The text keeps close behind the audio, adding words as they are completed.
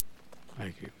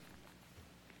Thank you.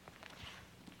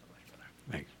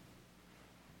 Thanks.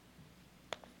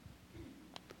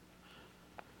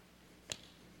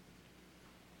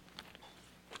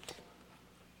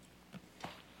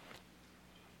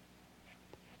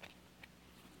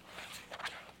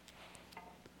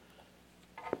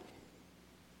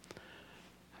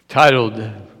 Titled,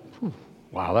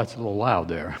 wow, that's a little loud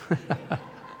there.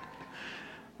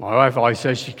 My wife always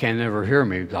says she can never hear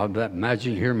me. I'll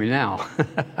imagine you hear me now.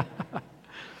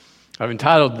 I've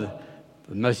entitled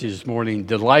the message this morning,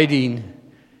 Delighting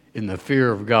in the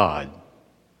Fear of God.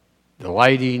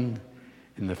 Delighting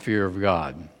in the fear of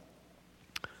God.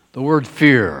 The word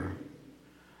fear,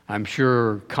 I'm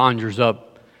sure, conjures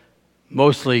up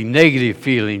mostly negative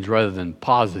feelings rather than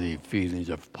positive feelings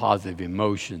of positive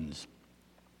emotions.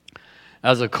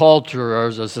 As a culture or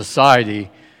as a society,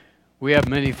 we have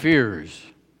many fears.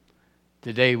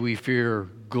 Today we fear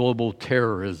global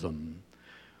terrorism.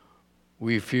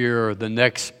 We fear the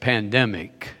next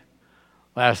pandemic.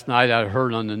 Last night I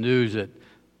heard on the news that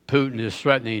Putin is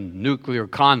threatening nuclear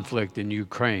conflict in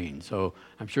Ukraine. So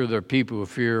I'm sure there are people who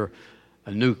fear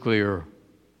a nuclear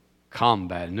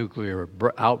combat, a nuclear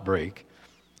outbreak.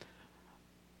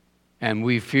 And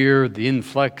we fear the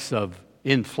influx of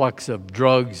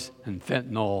drugs and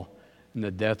fentanyl and the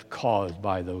death caused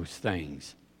by those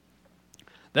things.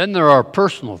 Then there are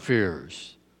personal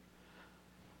fears.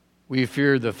 We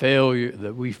fear failure.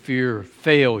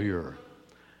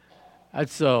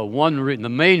 That's the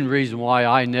main reason why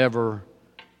I never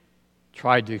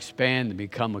tried to expand and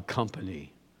become a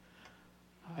company.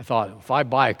 I thought, if I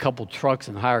buy a couple trucks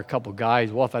and hire a couple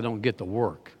guys, what if I don't get to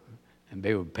work? And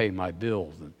they would pay my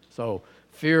bills. And so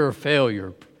fear of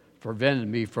failure prevented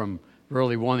me from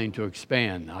really wanting to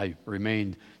expand. I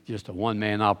remained just a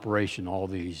one-man operation all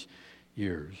these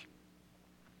years.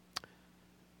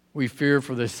 We fear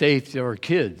for the safety of our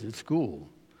kids at school.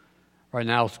 Right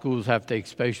now, schools have to take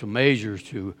special measures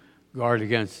to guard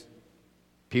against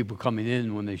people coming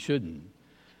in when they shouldn't.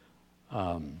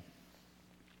 And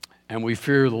we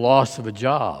fear the loss of a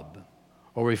job,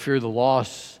 or we fear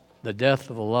the death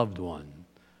of a loved one.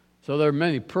 So there are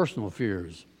many personal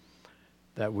fears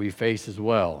that we face as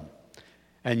well.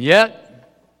 And yet,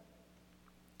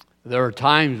 there are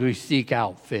times we seek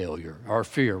out failure, or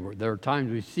fear. There are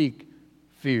times we seek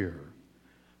fear,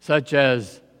 such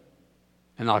as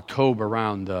in October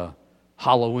around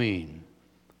Halloween.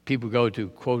 People go to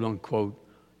quote-unquote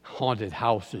haunted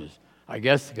houses, I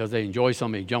guess because they enjoy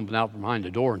somebody jumping out from behind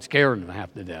the door and scaring them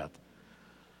half to death.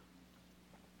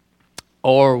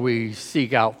 Or we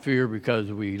seek out fear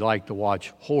because we like to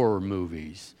watch horror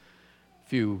movies. A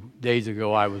few days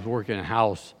ago, I was working in a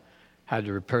house, had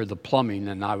to repair the plumbing,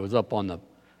 and I was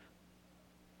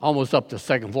almost up the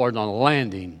second floor on the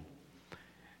landing,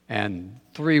 and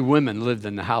 3 women lived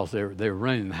in the house. They were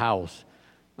renting the house,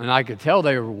 and I could tell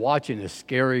they were watching a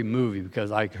scary movie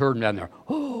because I heard them down there,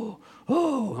 oh,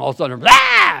 and all of a sudden,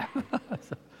 blah!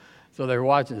 So they were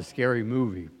watching a scary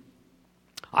movie.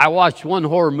 I watched one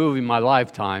horror movie in my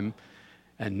lifetime,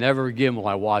 and never again will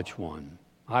I watch one.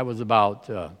 I was about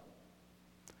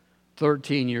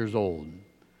 13 years old.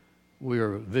 We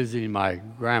were visiting my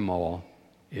grandma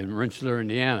in Rensselaer,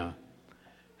 Indiana.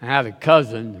 I had a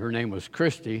cousin, her name was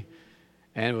Christy,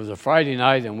 and it was a Friday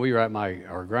night, and we were at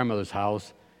our grandmother's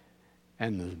house,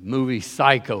 and the movie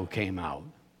Psycho came out.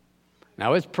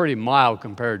 Now, it's pretty mild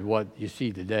compared to what you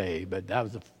see today, but that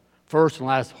was the first and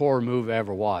last horror movie I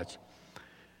ever watched.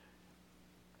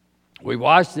 We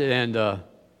watched it, and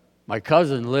my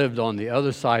cousin lived on the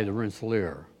other side of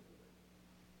Rensselaer.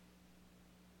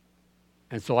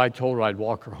 And so I told her I'd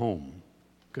walk her home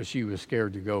because she was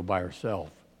scared to go by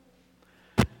herself.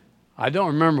 I don't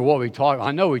remember what we talked.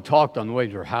 I know we talked on the way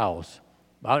to her house,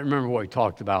 but I don't remember what we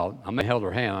talked about. I may have held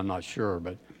her hand, I'm not sure.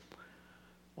 But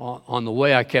on the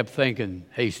way, I kept thinking,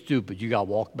 hey, stupid, you got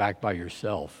to walk back by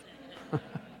yourself.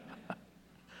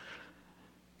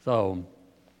 So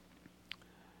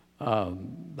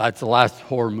that's the last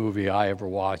horror movie I ever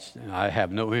watched, and I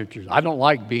have no interest. I don't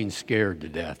like being scared to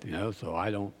death, so I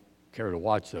don't care to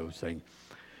watch those things.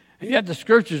 And yet the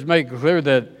scriptures make clear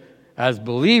that as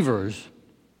believers,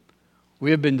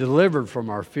 we have been delivered from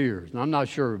our fears. Now, I'm not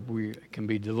sure if we can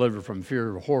be delivered from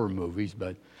fear of horror movies,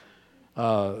 but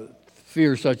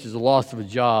fears such as the loss of a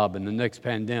job and the next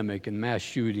pandemic and mass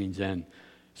shootings and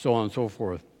so on and so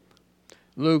forth.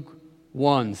 Luke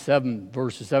 1,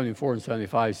 verses 74 and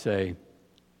 75 say,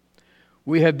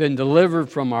 we have been delivered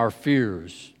from our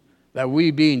fears, that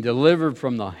we, being delivered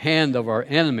from the hand of our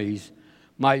enemies,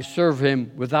 might serve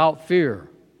him without fear,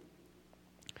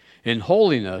 in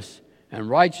holiness and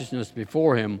righteousness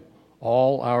before him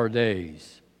all our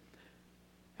days.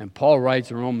 And Paul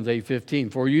writes in Romans 8:15,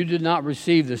 "For you did not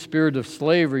receive the spirit of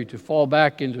slavery to fall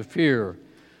back into fear,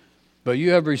 but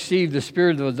you have received the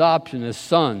spirit of adoption as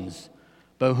sons,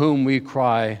 by whom we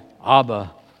cry,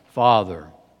 Abba,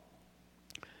 Father."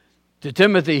 To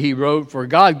Timothy he wrote, "For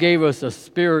God gave us a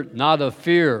spirit not of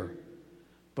fear,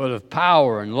 but of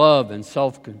power and love and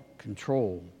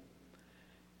self-control."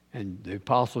 And the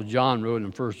Apostle John wrote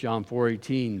in 1 John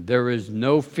 4:18, "There is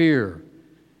no fear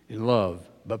in love,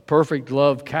 but perfect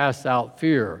love casts out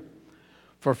fear.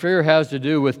 For fear has to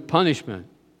do with punishment.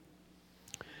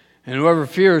 And whoever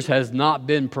fears has not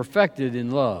been perfected in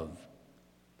love."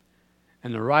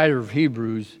 And the writer of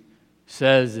Hebrews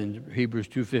says in Hebrews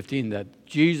 2:15 that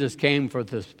Jesus came for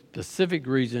the specific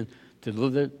reason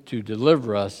to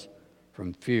deliver us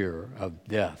from fear of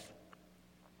death.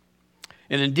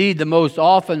 And indeed, the most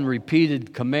often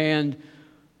repeated command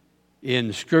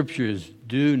in Scripture is,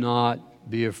 "Do not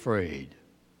be afraid."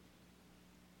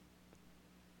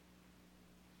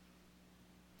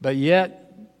 But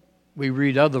yet, we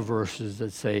read other verses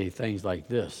that say things like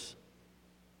this: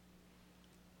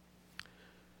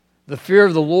 "The fear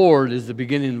of the Lord is the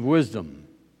beginning of wisdom,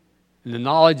 and the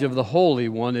knowledge of the Holy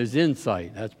One is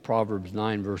insight." That's Proverbs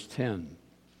 9, verse 10.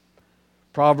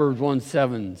 Proverbs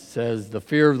 1:7 says, "The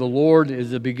fear of the Lord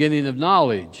is the beginning of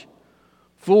knowledge.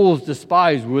 Fools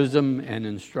despise wisdom and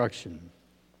instruction."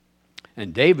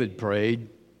 And David prayed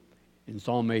in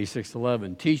Psalm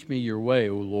 86:11, "Teach me your way,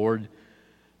 O Lord,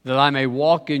 that I may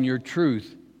walk in your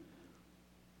truth.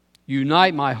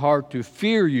 Unite my heart to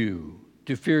fear you,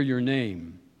 to fear your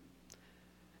name."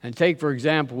 And take, for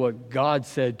example, what God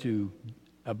said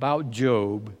about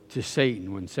Job to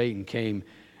Satan when Satan came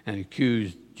and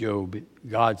accused Job.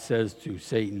 God says to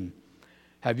Satan,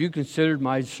 "Have you considered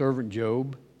my servant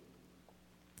Job?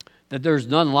 That there's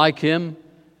none like him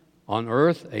on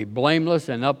earth, a blameless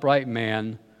and upright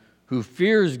man who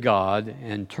fears God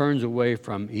and turns away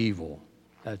from evil."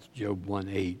 That's Job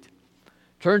 1:8.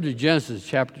 Turn to Genesis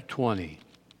chapter 20.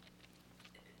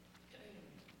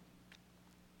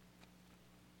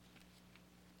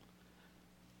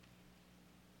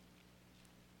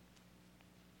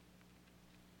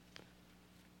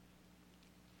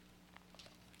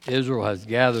 Israel has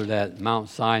gathered at Mount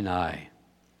Sinai,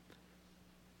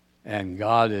 and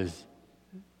God is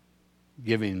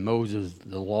giving Moses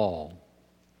the law.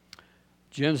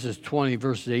 Genesis 20,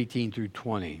 verses 18 through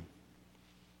 20.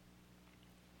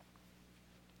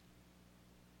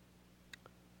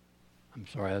 I'm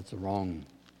sorry, that's the wrong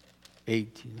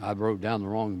 18. I wrote down the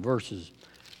wrong verses.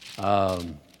 I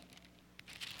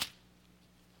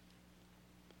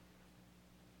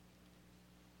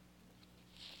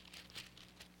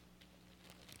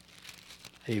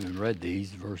even read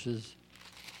these verses.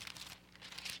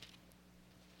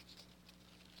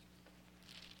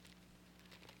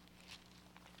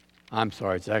 I'm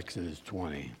sorry, it's Exodus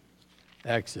 20.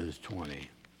 Exodus 20.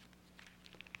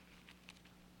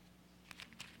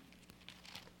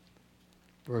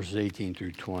 Verses 18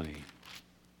 through 20.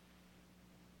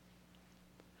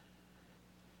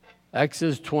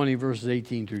 Exodus 20, verses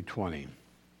 18 through 20.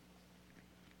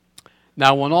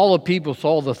 "Now when all the people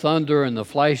saw the thunder and the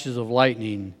flashes of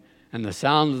lightning and the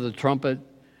sound of the trumpet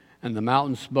and the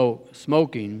mountain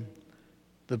smoking,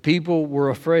 the people were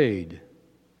afraid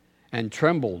and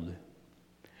trembled,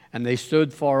 and they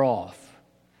stood far off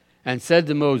and said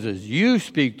to Moses, 'You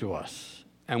speak to us,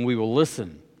 and we will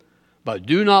listen. But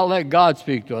do not let God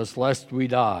speak to us, lest we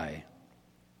die.'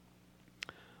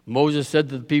 Moses said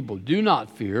to the people, 'Do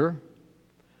not fear,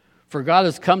 for God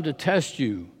has come to test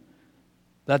you,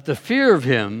 that the fear of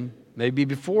him may be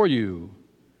before you,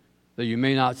 that you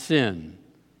may not sin.'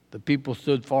 The people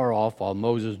stood far off while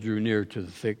Moses drew near to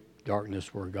the thick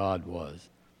darkness where God was."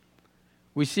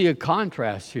 We see a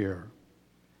contrast here.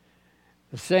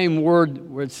 The same word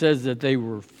where it says that they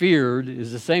were feared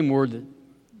is the same word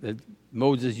that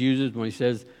Moses uses when he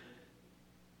says,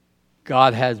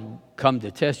 "God has come to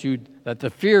test you," that the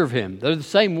fear of him. They're the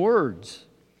same words.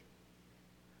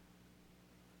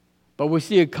 But we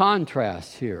see a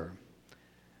contrast here.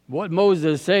 What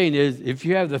Moses is saying is, if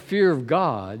you have the fear of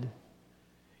God,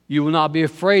 you will not be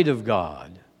afraid of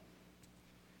God.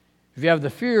 If you have the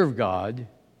fear of God,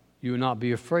 you will not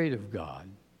be afraid of God.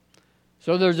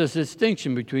 So there's this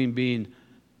distinction between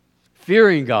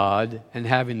fearing God and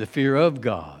having the fear of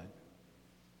God.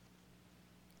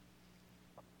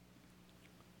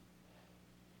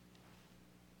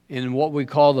 In what we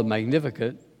call the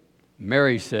Magnificat,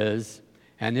 Mary says,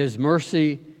 "And his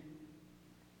mercy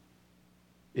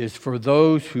is for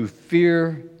those who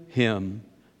fear him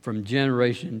from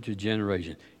generation to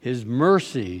generation." His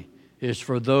mercy is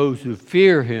for those who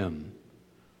fear him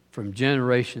from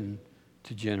generation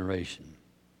to generation.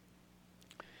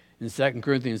 In 2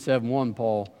 Corinthians 7:1,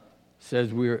 Paul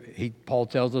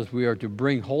tells us we are to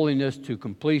bring holiness to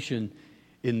completion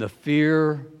in the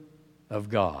fear of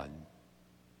God.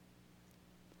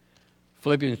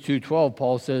 Philippians 2:12,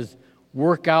 Paul says,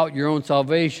 work out your own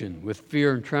salvation with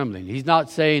fear and trembling. He's not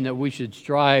saying that we should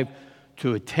strive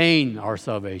to attain our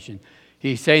salvation.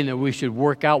 He's saying that we should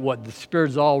work out what the Spirit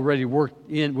has already worked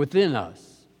within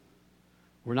us.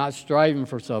 We're not striving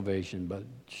for salvation, but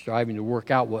striving to work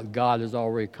out what God has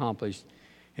already accomplished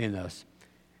in us.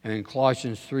 And in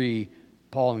Colossians 3,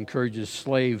 Paul encourages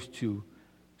slaves to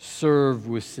serve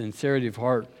with sincerity of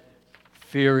heart,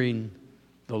 fearing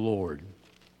the Lord.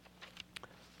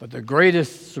 But the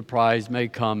greatest surprise may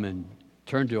come, and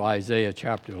turn to Isaiah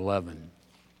chapter 11.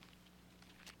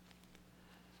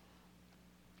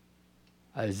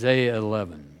 Isaiah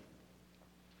 11,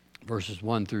 verses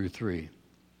 1 through 3.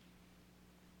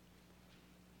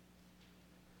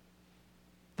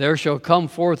 There shall come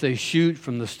forth a shoot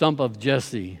from the stump of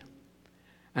Jesse,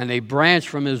 and a branch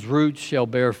from his roots shall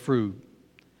bear fruit.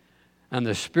 And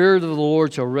the Spirit of the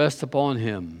Lord shall rest upon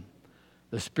him,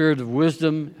 the Spirit of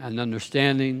wisdom and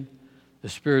understanding, the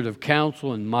Spirit of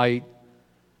counsel and might,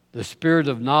 the Spirit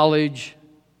of knowledge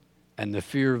and the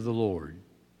fear of the Lord.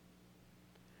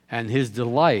 And his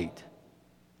delight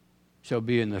shall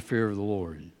be in the fear of the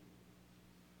Lord.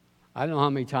 I don't know how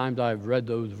many times I've read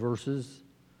those verses.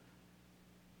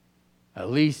 At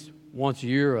least once a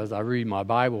year as I read my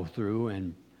Bible through,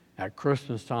 and at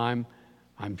Christmas time,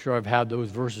 I'm sure I've had those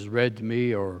verses read to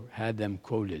me or had them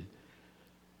quoted.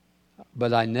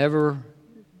 But I never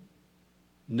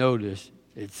noticed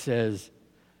it says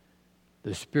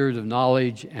the Spirit of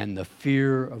knowledge and the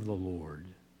fear of the Lord.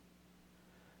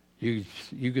 You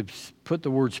could put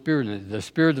the word Spirit in it, the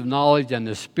Spirit of knowledge and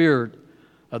the Spirit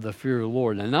of the fear of the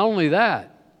Lord. And not only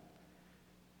that,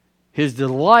 his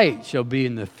delight shall be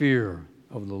in the fear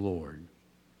of the Lord.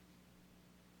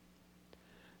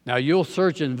 Now, you'll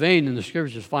search in vain in the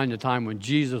Scriptures to find a time when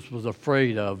Jesus was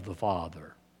afraid of the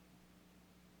Father.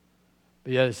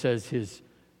 But yet it says his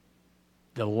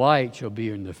delight shall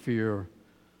be in the fear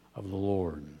of the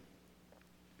Lord.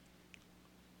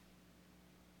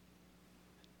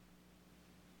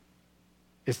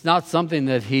 It's not something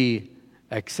that he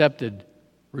accepted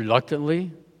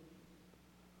reluctantly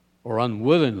or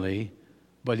unwillingly,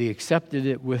 but he accepted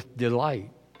it with delight.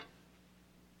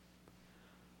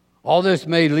 All this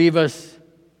may leave us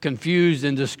confused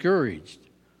and discouraged.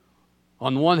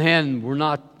 On the one hand,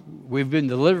 we've been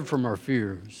delivered from our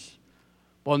fears.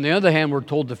 But on the other hand, we're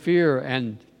told to fear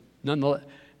and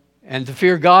to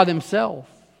fear God himself.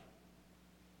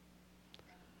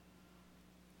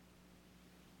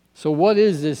 So what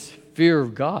is this fear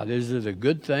of God? Is it a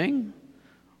good thing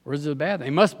or is it a bad thing?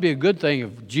 It must be a good thing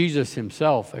if Jesus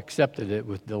himself accepted it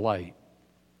with delight.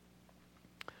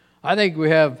 I think we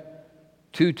have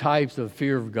two types of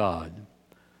fear of God.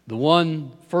 The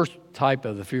first type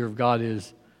of the fear of God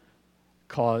is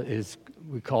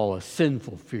we call a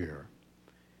sinful fear.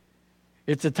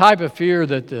 It's a type of fear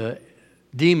that the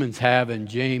demons have in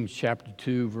James chapter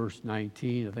 2, verse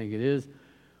 19, I think it is,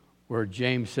 where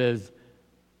James says,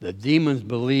 the demons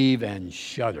believe and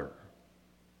shudder.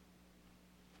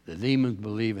 The demons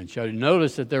believe and shudder.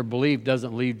 Notice that their belief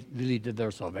doesn't lead to their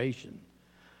salvation.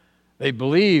 They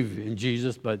believe in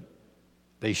Jesus, but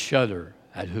they shudder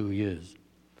at who he is.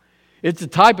 It's a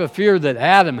type of fear that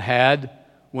Adam had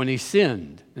when he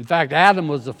sinned. In fact, Adam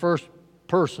was the first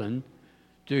person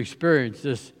to experience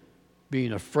this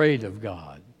being afraid of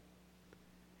God.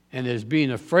 And his being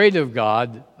afraid of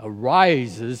God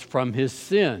arises from his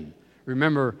sin.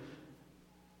 Remember,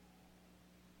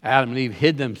 Adam and Eve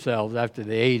hid themselves after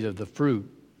they ate of the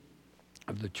fruit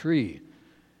of the tree.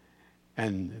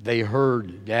 And they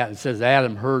heard, it says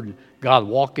Adam heard God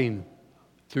walking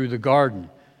through the garden.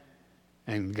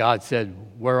 And God said,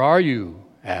 where are you,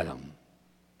 Adam?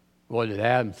 What did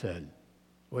Adam say?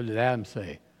 What did Adam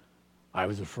say? I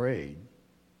was afraid,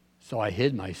 so I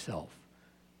hid myself.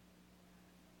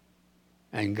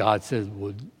 And God says,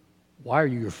 well, why are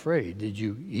you afraid? Did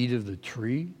you eat of the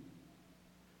tree?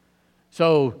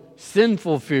 So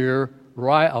sinful fear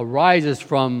arises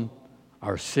from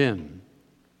our sin.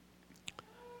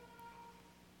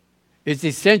 Its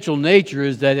essential nature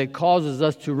is that it causes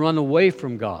us to run away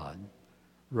from God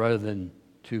rather than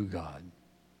to God.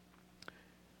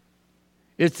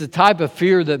 It's the type of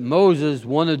fear that Moses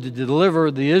wanted to deliver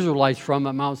the Israelites from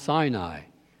at Mount Sinai,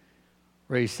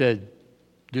 where he said,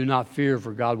 do not fear,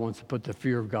 for God wants to put the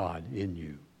fear of God in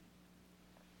you.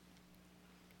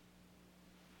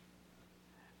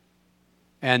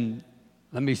 And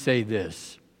let me say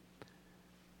this.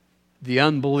 The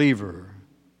unbeliever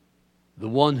The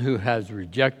one who has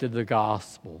rejected the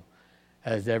gospel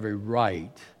has every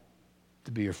right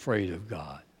to be afraid of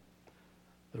God.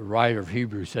 The writer of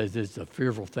Hebrews says it's a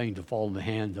fearful thing to fall in the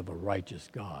hands of a righteous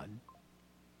God.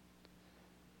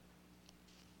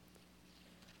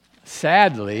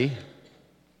 Sadly,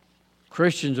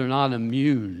 Christians are not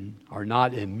immune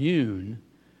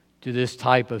to this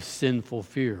type of sinful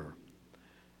fear.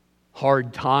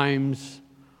 Hard times,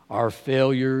 our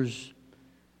failures,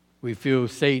 we feel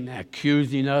Satan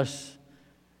accusing us,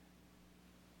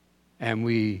 and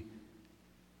we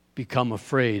become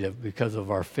afraid because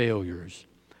of our failures.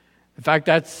 In fact,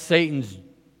 that's Satan's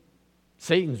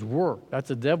work. That's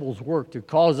the devil's work, to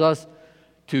cause us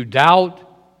to doubt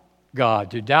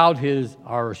God, to doubt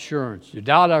our assurance, to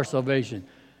doubt our salvation,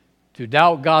 to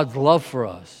doubt God's love for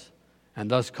us, and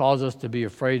thus cause us to be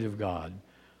afraid of God.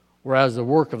 Whereas the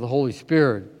work of the Holy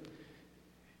Spirit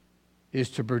is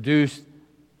to produce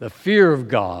the fear of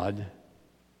God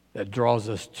that draws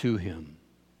us to Him.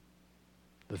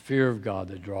 The fear of God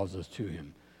that draws us to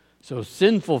Him. So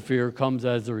sinful fear comes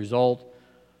as a result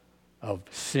of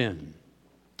sin.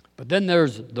 But then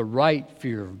there's the right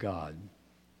fear of God.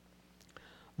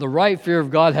 The right fear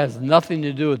of God has nothing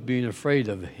to do with being afraid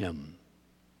of Him.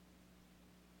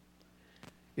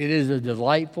 It is a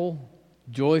delightful,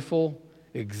 joyful,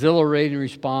 exhilarating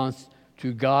response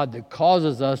to God that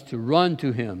causes us to run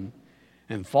to Him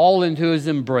and fall into His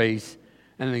embrace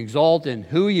and exalt in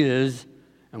who He is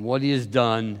and what He has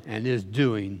done and is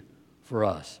doing for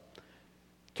us.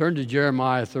 Turn to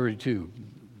Jeremiah 32,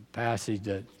 passage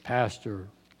that Pastor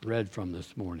read from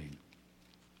this morning.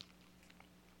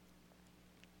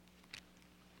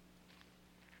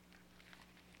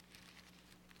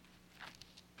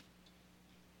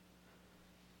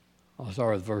 I'll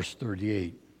start with verse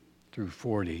 38 through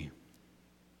 40.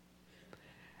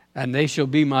 And they shall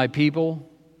be my people,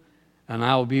 and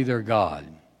I will be their God.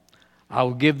 I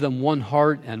will give them one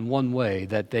heart and one way,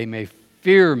 that they may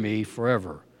fear me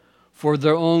forever, for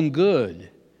their own good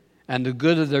and the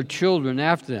good of their children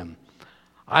after them.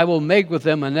 I will make with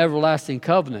them an everlasting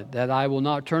covenant, that I will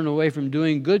not turn away from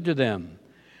doing good to them.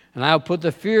 And I will put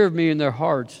the fear of me in their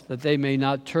hearts, that they may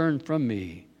not turn from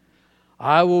me.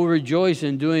 I will rejoice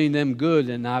in doing them good,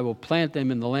 and I will plant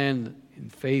them in the land in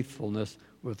faithfulness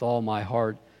with all my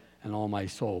heart and all my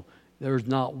soul. There's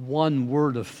not one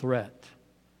word of threat,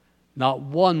 not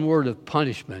one word of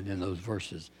punishment in those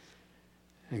verses.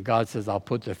 And God says, I'll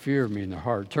put the fear of me in their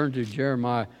heart. Turn to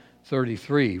Jeremiah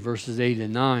 33, verses 8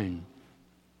 and 9.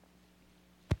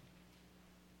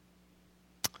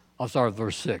 I'll start with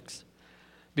verse 6.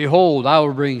 Behold, I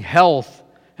will bring health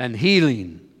and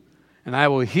healing, and I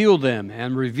will heal them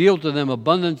and reveal to them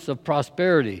abundance of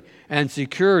prosperity and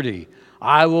security.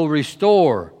 I will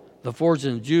restore the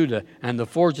fortunes of Judah and the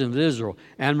fortunes of Israel,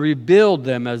 and rebuild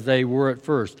them as they were at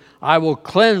first. I will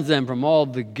cleanse them from all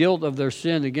the guilt of their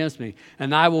sin against me,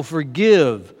 and I will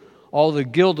forgive all the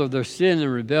guilt of their sin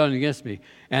and rebellion against me.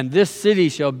 And this city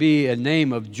shall be a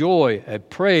name of joy, a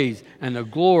praise, and a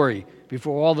glory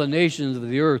before all the nations of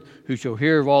the earth, who shall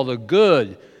hear of all the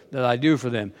good that I do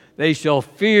for them. They shall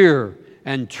fear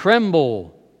and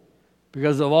tremble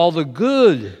because of all the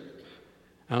good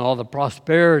and all the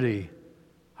prosperity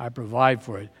I provide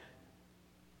for it.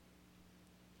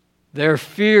 Their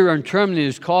fear and trembling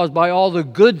is caused by all the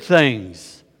good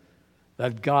things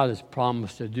that God has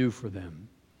promised to do for them.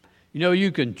 You know,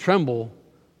 you can tremble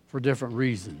for different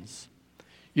reasons.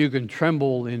 You can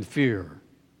tremble in fear.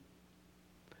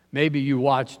 Maybe you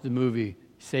watched the movie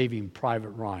Saving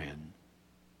Private Ryan.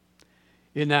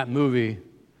 In that movie,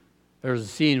 there's a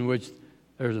scene in which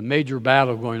there's a major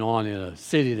battle going on in a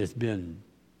city that's been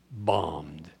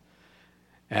bombed.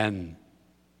 And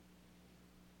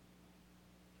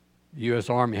the U.S.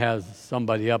 Army has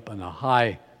somebody up in a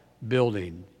high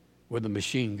building with a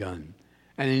machine gun,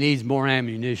 and he needs more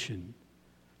ammunition.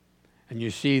 And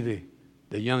you see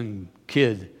the young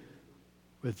kid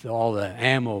with all the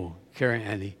ammo carrying,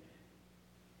 and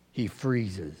he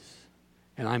freezes.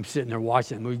 And I'm sitting there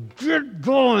watching him. Going, get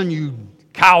going, you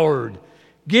coward.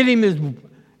 Get him his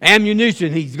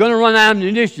ammunition. He's going to run out of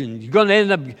ammunition. He's going to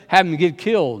end up having to get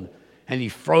killed. And he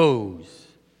froze.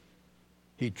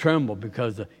 He trembled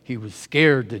because he was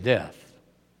scared to death.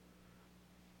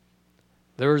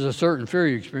 There is a certain fear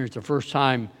you experience the first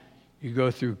time you go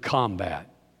through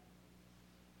combat.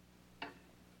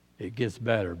 It gets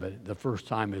better, but the first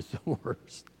time is the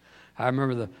worst. I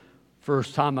remember the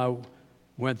first time I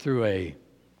went through a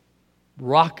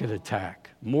rocket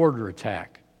attack, mortar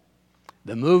attack.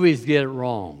 The movies get it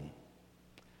wrong.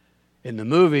 In the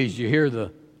movies, you hear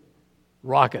the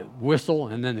rocket whistle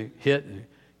and then it hit.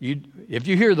 If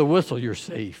you hear the whistle, you're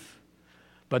safe.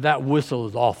 But that whistle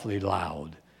is awfully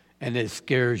loud, and it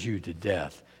scares you to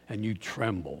death, and you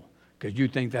tremble because you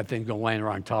think that thing's going to land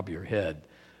right on top of your head.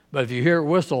 But if you hear it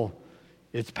whistle,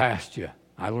 it's past you.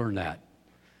 I learned that.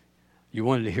 You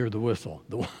wanted to hear the whistle.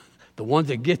 The ones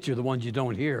that get you are the ones you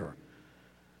don't hear.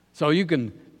 So you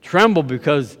can tremble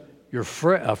because you're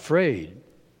afraid,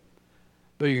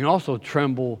 but you can also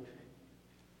tremble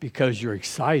because you're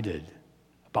excited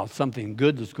about something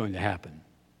good that's going to happen.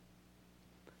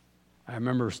 I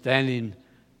remember standing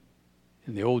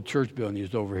in the old church building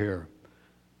used over here.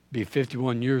 It'd be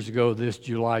 51 years ago, this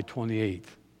July 28th.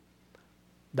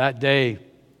 That day,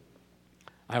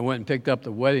 I went and picked up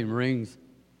the wedding rings,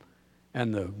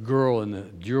 and the girl in the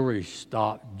jewelry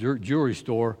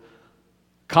store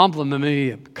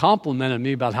complimented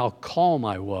me about how calm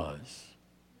I was.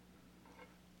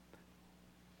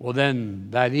 Well,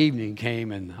 then that evening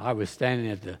came, and I was standing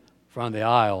at the front of the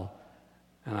aisle,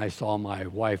 and I saw my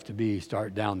wife-to-be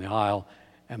start down the aisle,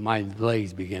 and my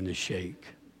legs began to shake.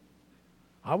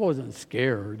 I wasn't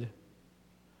scared.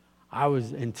 I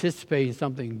was anticipating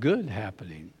something good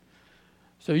happening.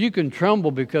 So you can tremble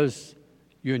because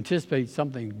you anticipate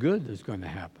something good that's going to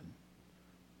happen.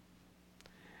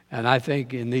 And I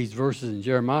think in these verses in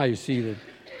Jeremiah, you see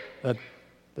that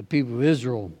the people of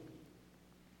Israel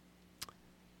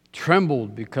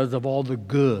trembled because of all the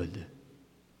good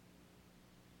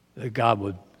that God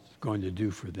was going to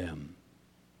do for them.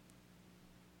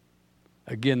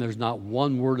 Again, there's not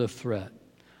one word of threat,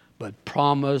 but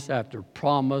promise after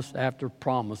promise after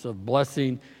promise of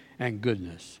blessing and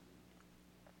goodness.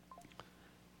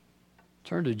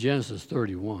 Turn to Genesis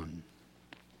 31.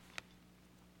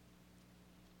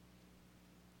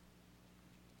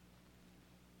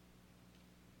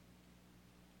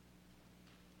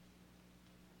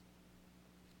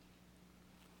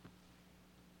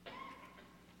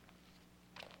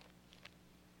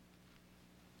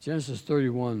 Genesis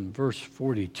 31, verse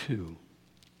 42.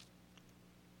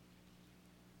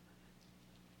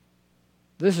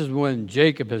 This is when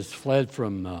Jacob has fled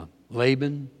from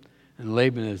Laban, and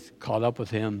Laban has caught up with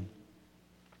him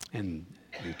and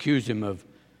accused him of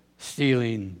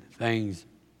stealing things.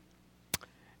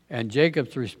 And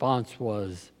Jacob's response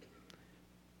was,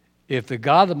 if the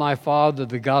God of my father,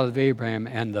 the God of Abraham,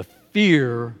 and the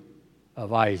fear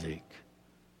of Isaac.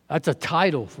 That's a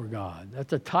title for God.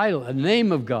 That's a title, a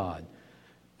name of God.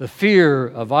 The fear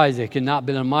of Isaac had not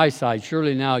been on my side.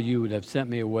 Surely now you would have sent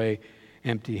me away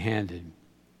empty-handed.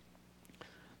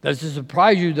 Does it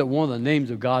surprise you that one of the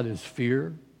names of God is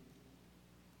fear?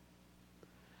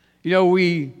 You know,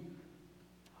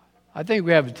 I think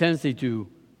we have a tendency to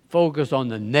focus on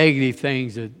the negative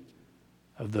things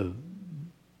of the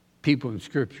people in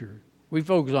Scripture. We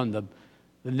focus on the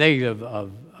negative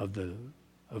of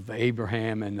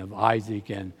Abraham and of Isaac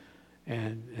and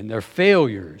their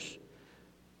failures.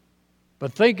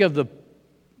 But think of the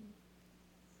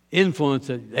influence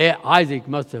that Isaac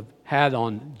must have had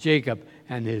on Jacob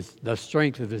and the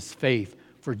strength of his faith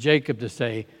for Jacob to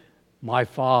say, my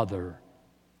father,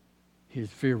 his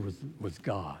fear was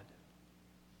God.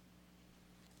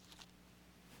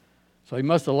 So he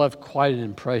must have left quite an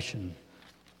impression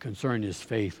concerning his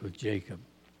faith with Jacob.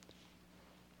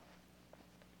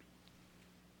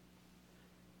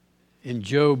 In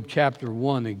Job chapter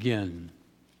 1 again,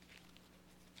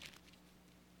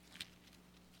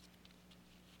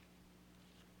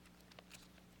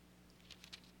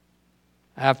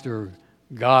 after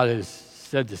God has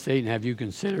said to Satan, have you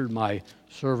considered my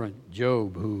servant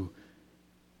Job, who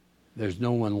there's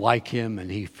no one like him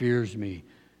and he fears me?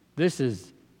 This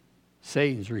is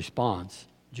Satan's response.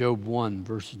 Job 1,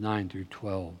 verses 9 through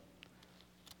 12.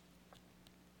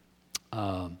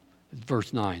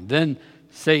 Verse 9. Then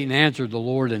Satan answered the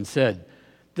Lord and said,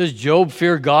 does Job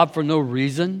fear God for no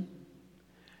reason?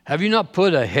 Have you not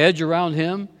put a hedge around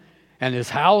him and his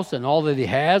house and all that he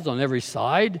has on every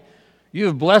side? You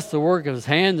have blessed the work of his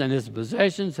hands, and his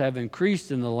possessions have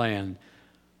increased in the land.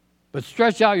 But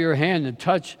stretch out your hand and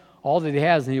touch all that he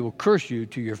has, and he will curse you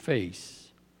to your face.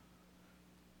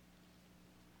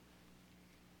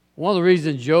 One of the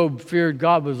reasons Job feared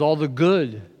God was all the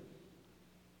good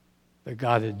that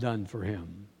God had done for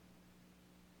him.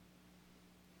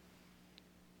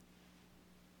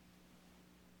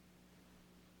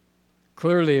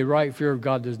 Clearly, a right fear of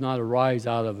God does not arise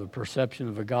out of a perception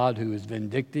of a God who is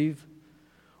vindictive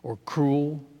or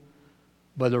cruel,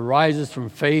 but arises from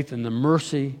faith in the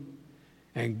mercy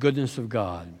and goodness of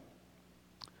God.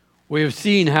 We have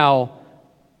seen how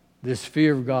this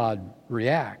fear of God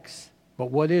reacts,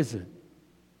 but what is it?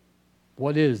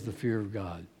 What is the fear of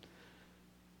God?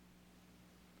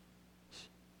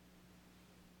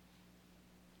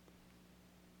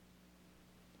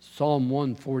 Psalm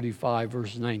 145,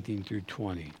 verses 19 through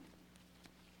 20.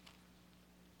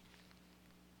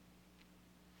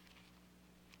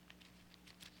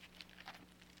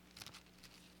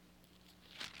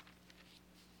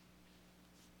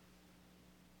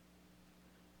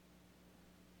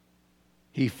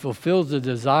 He fulfills the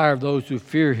desire of those who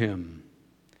fear him.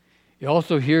 He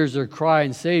also hears their cry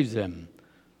and saves them.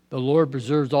 The Lord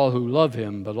preserves all who love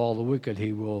him, but all the wicked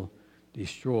he will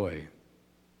destroy.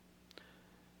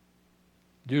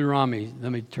 Let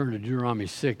me turn to Deuteronomy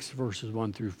 6, verses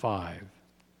 1 through 5.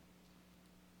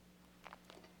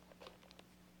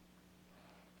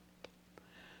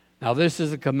 Now this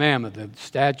is a commandment, the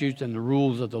statutes and the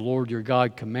rules that the Lord your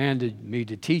God commanded me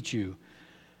to teach you,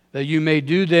 that you may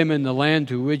do them in the land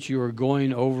to which you are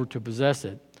going over to possess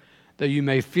it, that you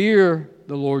may fear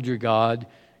the Lord your God,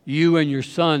 you and your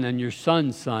son and your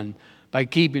son's son, by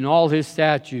keeping all his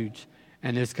statutes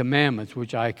and his commandments,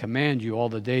 which I command you all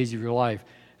the days of your life,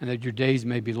 and that your days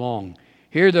may be long.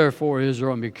 Hear therefore,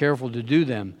 Israel, and be careful to do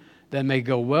them, that may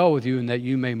go well with you, and that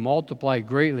you may multiply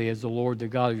greatly, as the Lord, the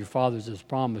God of your fathers, has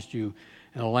promised you,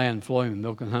 in a land flowing with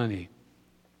milk and honey.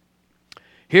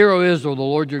 Hear, O Israel, the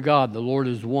Lord your God, the Lord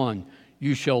is one.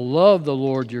 You shall love the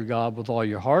Lord your God with all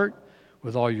your heart,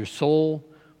 with all your soul,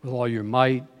 with all your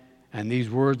might. And these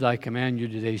words I command you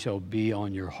today shall be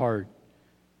on your heart.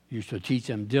 You shall teach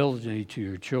them diligently to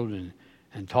your children,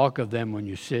 and talk of them when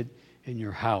you sit in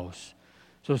your house.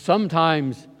 So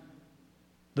sometimes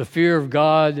the fear of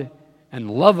God and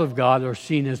love of God are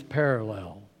seen as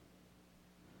parallel.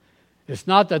 It's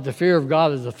not that the fear of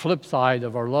God is the flip side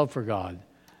of our love for God.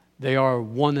 They are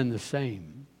one and the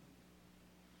same.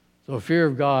 So fear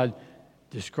of God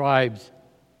describes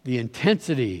the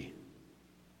intensity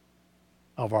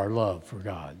of our love for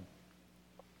God.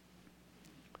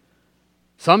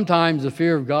 Sometimes the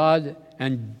fear of God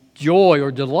and joy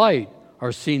or delight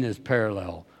are seen as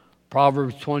parallel.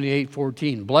 Proverbs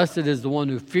 28:14. Blessed is the one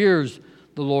who fears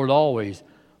the Lord always,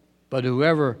 but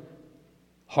whoever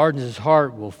hardens his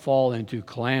heart will fall into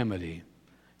calamity.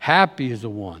 Happy is the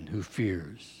one who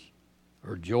fears,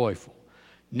 or joyful.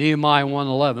 Nehemiah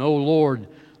 1:11. O Lord,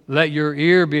 let your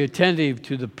ear be attentive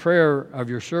to the prayer of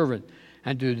your servant,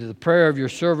 and to the prayer of your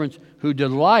servants who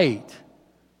delight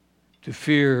to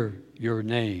fear your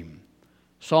name.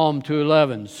 Psalm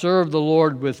 2:11. Serve the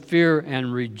Lord with fear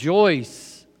and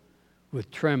rejoice with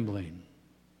trembling.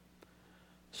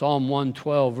 Psalm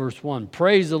 112, verse 1.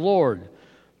 Praise the Lord.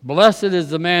 Blessed is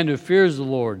the man who fears the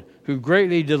Lord, who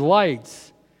greatly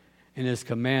delights in his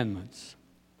commandments.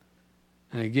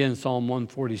 And again, Psalm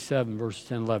 147, verse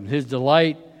 10, 11. His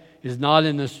delight is not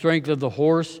in the strength of the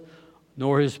horse,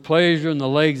 nor his pleasure in the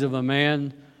legs of a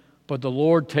man, but the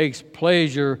Lord takes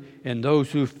pleasure in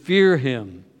those who fear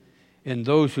him, in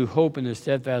those who hope in his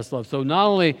steadfast love. So not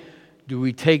only do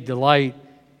we take delight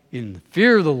in the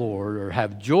fear of the Lord, or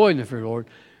have joy in the fear of the Lord,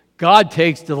 God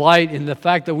takes delight in the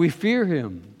fact that we fear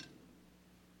him.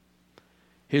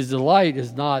 His delight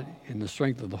is not in the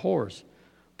strength of the horse,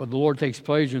 but the Lord takes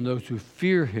pleasure in those who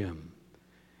fear him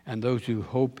and those who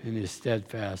hope in his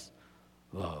steadfast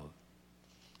love.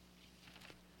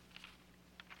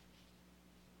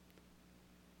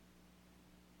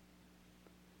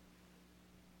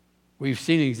 We've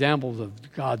seen examples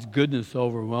of God's goodness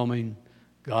overwhelming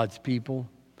God's people,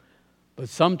 but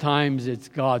sometimes it's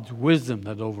God's wisdom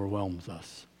that overwhelms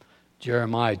us.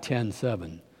 Jeremiah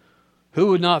 10:7. Who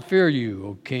would not fear you,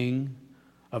 O King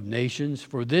of nations?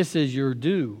 For this is your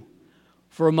due.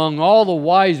 For among all the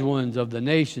wise ones of the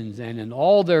nations and in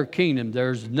all their kingdom,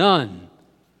 there's none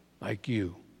like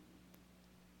you.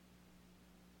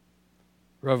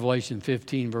 Revelation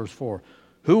 15, verse 4.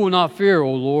 Who will not fear,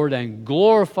 O Lord, and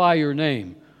glorify your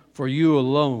name? For you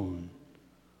alone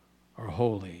are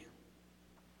holy.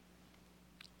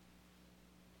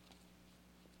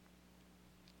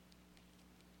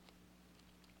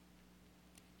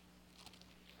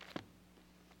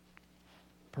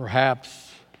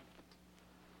 Perhaps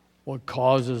what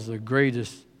causes the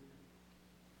greatest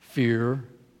fear,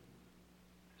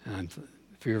 and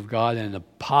fear of God, and a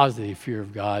positive fear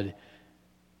of God,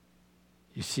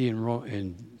 you see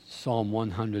in Psalm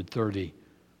 130,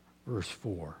 verse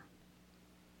 4.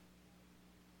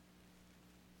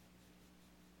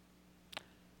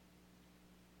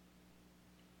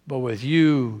 But with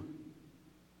you,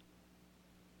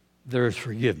 there is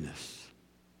forgiveness,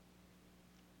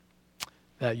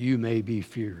 that you may be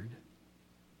feared.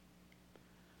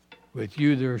 With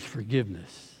you there is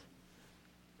forgiveness,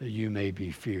 that you may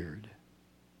be feared.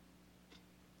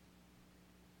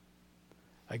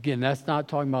 Again, that's not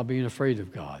talking about being afraid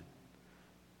of God.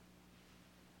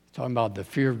 It's talking about the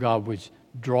fear of God which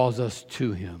draws us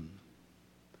to him.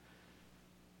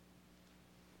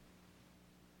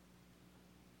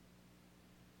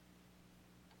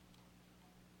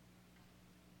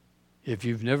 If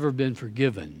you've never been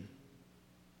forgiven,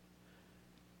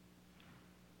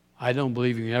 I don't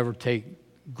believe you can ever take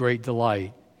great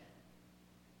delight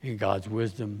in God's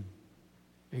wisdom,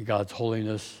 in God's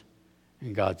holiness,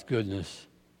 in God's goodness,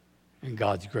 in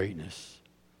God's greatness.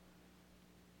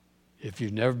 If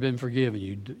you've never been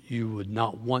forgiven, you would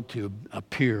not want to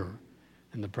appear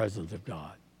in the presence of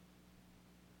God.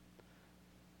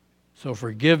 So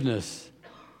forgiveness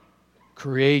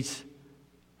creates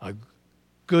a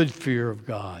good fear of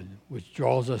God, which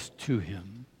draws us to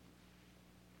Him.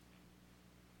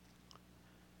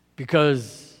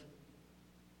 Because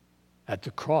at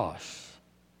the cross,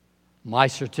 my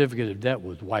certificate of debt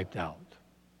was wiped out.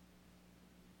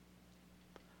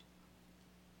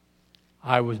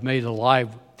 I was made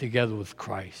alive together with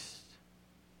Christ.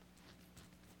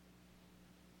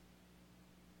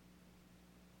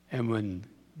 And when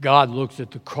God looks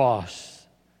at the cross,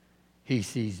 He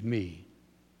sees me.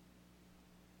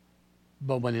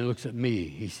 But when He looks at me,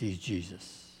 He sees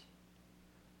Jesus.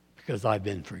 Because I've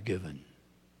been forgiven.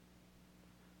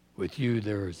 With you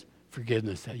there is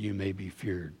forgiveness that you may be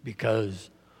feared. Because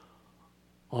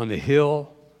on the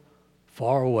hill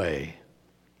far away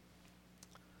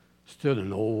stood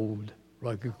an old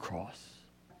rugged cross,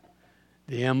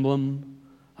 the emblem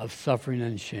of suffering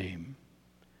and shame.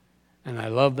 And I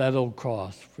love that old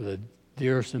cross for the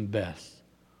dearest and best,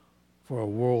 for a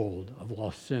world of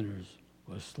lost sinners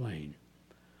was slain.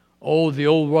 Oh, the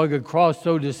old rugged cross,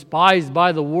 so despised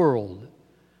by the world,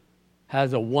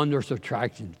 has a wondrous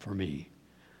attraction for me.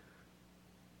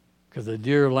 Because the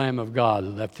dear Lamb of God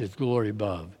left His glory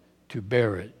above to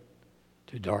bear it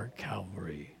to dark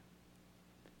Calvary.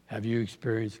 Have you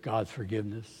experienced God's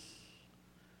forgiveness?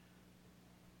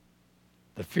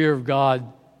 The fear of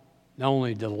God not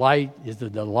only is a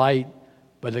delight,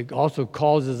 but it also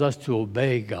causes us to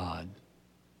obey God.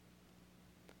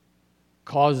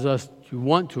 Causes us to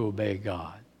want to obey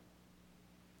God.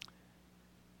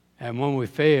 And when we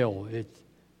fail,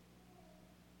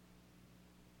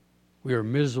 we are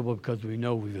miserable because we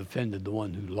know we've offended the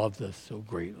one who loves us so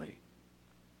greatly.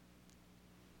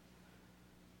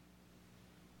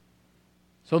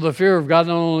 So the fear of God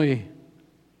not only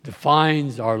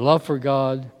defines our love for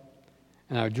God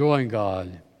and our joy in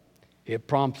God, it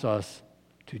prompts us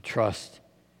to trust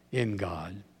in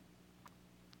God.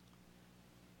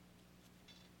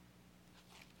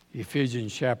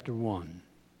 Ephesians chapter 1.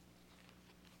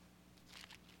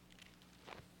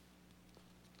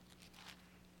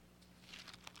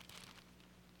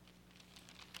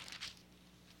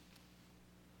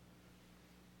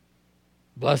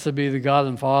 Blessed be the God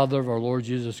and Father of our Lord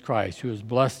Jesus Christ, who has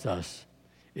blessed us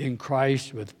in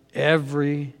Christ with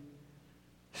every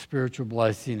spiritual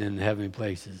blessing in the heavenly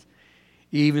places,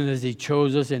 even as He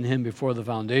chose us in Him before the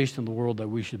foundation of the world, that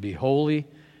we should be holy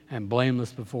and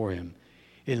blameless before Him.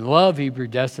 In love He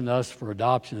predestined us for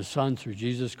adoption as sons through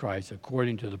Jesus Christ,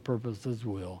 according to the purpose of His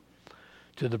will,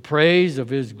 to the praise of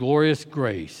His glorious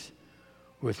grace,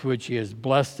 with which He has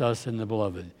blessed us in the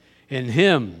Beloved. In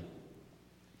Him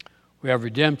we have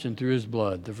redemption through His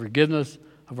blood, the forgiveness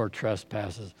of our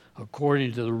trespasses,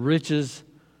 according to the riches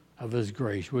of His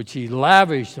grace, which He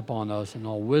lavished upon us in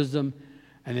all wisdom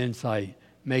and insight,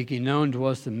 making known to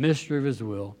us the mystery of His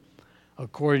will,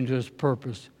 according to His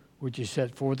purpose, which He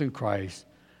set forth in Christ,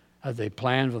 as a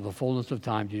plan for the fullness of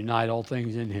time to unite all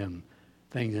things in Him,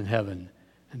 things in heaven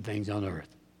and things on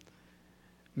earth.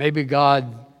 Maybe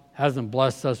God hasn't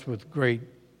blessed us with great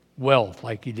wealth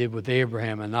like He did with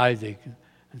Abraham and Isaac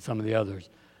and some of the others,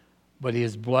 but He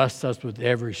has blessed us with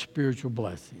every spiritual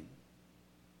blessing.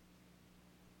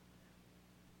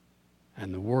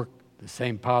 And the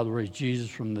same power that raised Jesus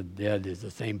from the dead is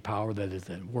the same power that is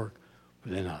at work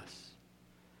within us.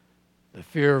 The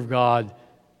fear of God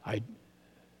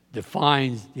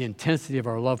defines the intensity of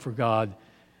our love for God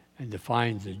and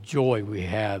defines the joy we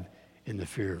have in the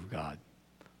fear of God.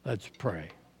 Let's pray.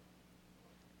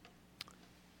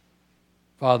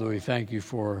 Father, we thank You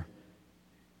for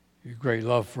Your great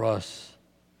love for us.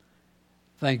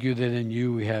 Thank You that in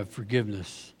You we have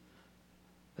forgiveness,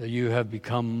 that You have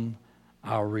become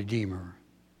our Redeemer,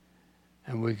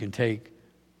 and we can take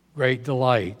great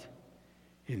delight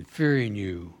in fearing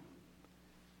You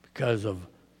because of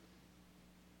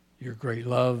Your great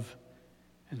love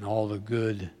and all the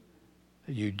good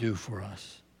that You do for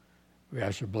us. We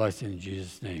ask Your blessing in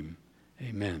Jesus' name.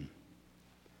 Amen.